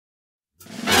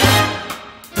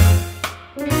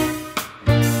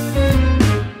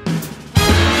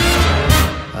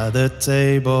The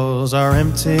tables are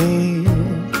empty,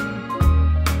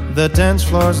 the dance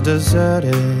floor's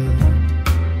deserted.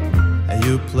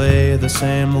 You play the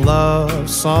same love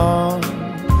song,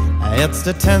 it's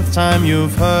the 10th time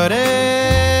you've heard it.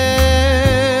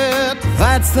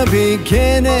 That's the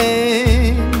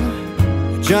beginning,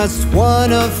 just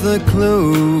one of the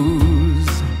clues.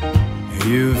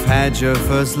 You've had your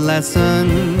first lesson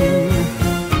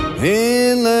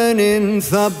in learning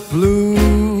the blues.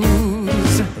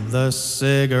 The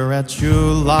cigarettes you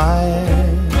light,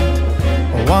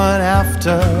 one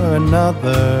after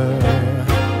another,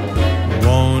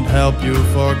 won't help you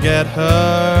forget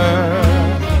her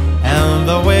and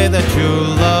the way that you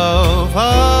love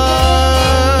her.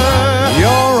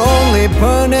 You're only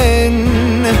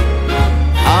burning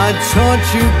a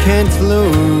torch you can't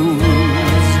lose,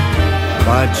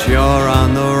 but you're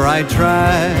on the right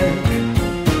track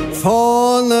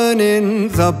for learning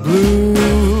the blues.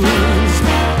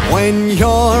 When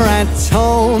you're at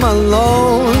home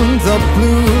alone, the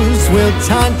blues will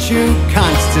taunt you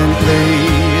constantly.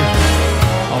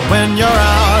 When you're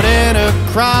out in a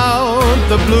crowd,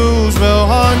 the blues will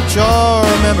haunt your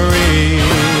memory.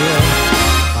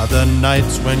 The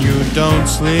nights when you don't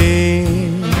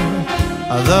sleep,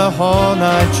 the whole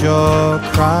night you're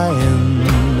crying,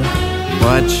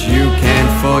 but you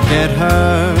can't forget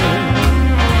her.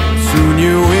 Soon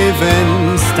you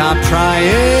even stop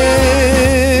trying.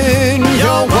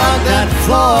 You'll walk that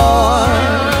floor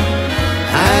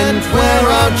and wear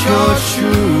out your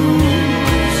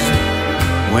shoes.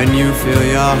 When you feel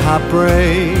your heart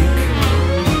break,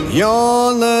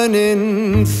 you're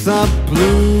learning the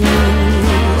blues.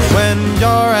 When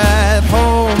you're at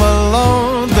home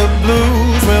alone, the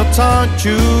blues will taunt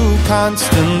you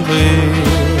constantly.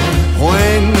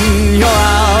 When you're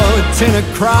out in a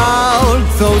crowd,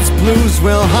 those blues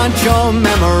will haunt your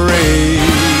memory.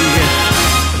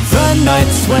 The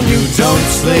nights when you don't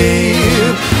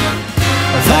sleep,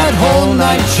 that whole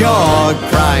night you're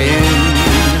crying,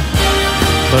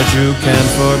 but you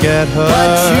can't forget her.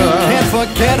 But you can't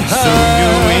forget her. Soon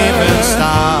you even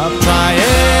stop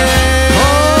trying.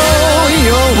 Oh,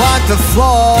 you'll walk the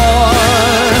floor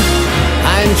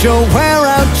and you'll wear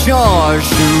out your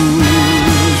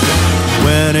shoes.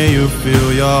 When you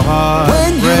feel your heart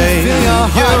break,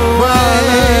 you are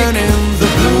learning the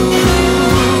blues.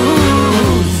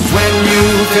 When you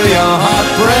feel your heart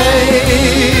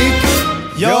break,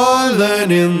 you're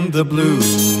learning the blues.